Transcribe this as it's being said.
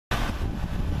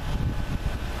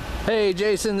Hey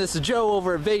Jason, this is Joe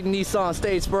over at Vaden Nissan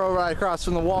Statesboro, right across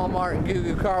from the Walmart and Goo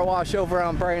Goo Car Wash over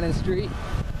on Brandon Street.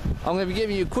 I'm going to be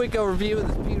giving you a quick overview of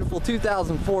this beautiful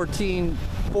 2014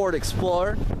 Ford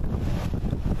Explorer.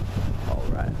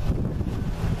 Alright.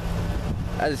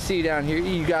 As you see down here,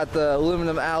 you got the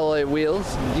aluminum alloy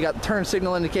wheels. You got the turn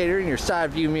signal indicator and your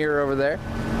side view mirror over there.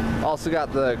 Also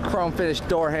got the chrome finished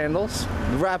door handles,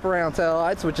 the wraparound tail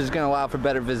lights, which is going to allow for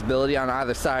better visibility on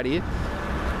either side of you.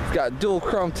 Got dual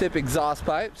chrome tip exhaust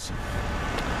pipes.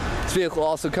 This vehicle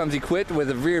also comes equipped with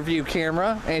a rear view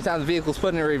camera. Anytime the vehicle's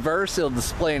put in reverse, it'll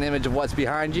display an image of what's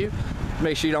behind you.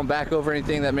 Make sure you don't back over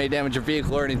anything that may damage your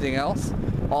vehicle or anything else.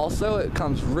 Also, it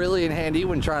comes really in handy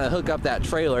when trying to hook up that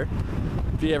trailer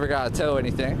if you ever got to tow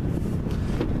anything.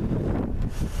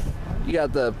 You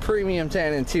got the premium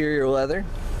tan interior leather.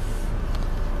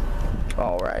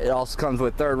 Alright, it also comes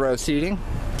with third row seating.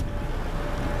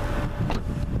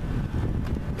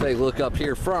 Take a look up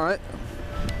here front.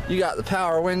 You got the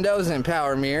power windows and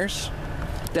power mirrors.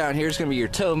 Down here is going to be your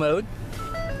tow mode.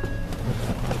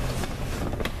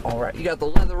 Alright, you got the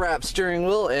leather wrap steering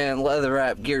wheel and leather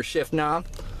wrap gear shift knob.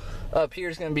 Up here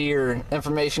is going to be your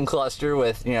information cluster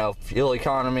with, you know, fuel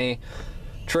economy,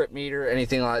 trip meter,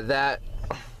 anything like that.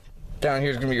 Down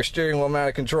here is going to be your steering wheel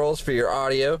mounted controls for your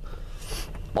audio.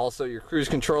 Also your cruise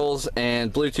controls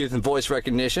and Bluetooth and voice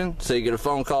recognition, so you get a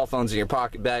phone call, phone's in your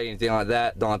pocket bag, anything like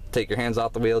that. Don't have to take your hands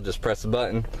off the wheel, just press the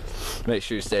button. Make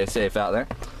sure you stay safe out there.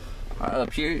 Right,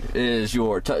 up here is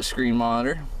your touchscreen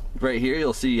monitor. Right here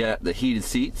you'll see the heated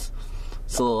seats.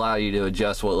 This will allow you to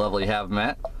adjust what level you have them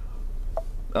at.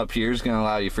 Up here is going to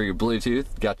allow you for your Bluetooth.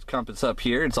 Got the compass up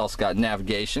here. It's also got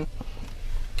navigation.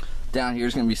 Down here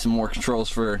is going to be some more controls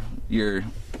for your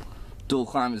dual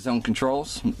climate zone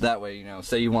controls. That way, you know,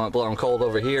 say you want it blowing cold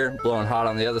over here, blowing hot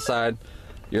on the other side,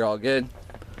 you're all good.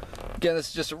 Again, this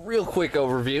is just a real quick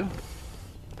overview.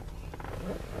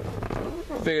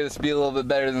 Figure this would be a little bit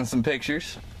better than some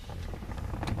pictures.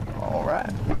 Alright.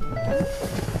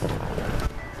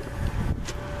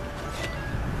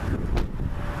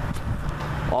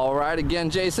 Alright, again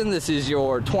Jason, this is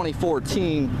your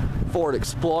 2014 Ford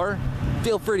Explorer.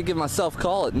 Feel free to give myself a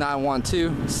call at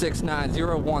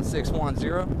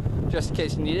 912-690-1610. Just in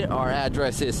case you need it, our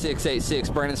address is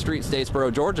 686 Brandon Street,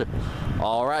 Statesboro, Georgia.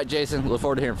 Alright Jason, look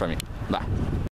forward to hearing from you. Bye.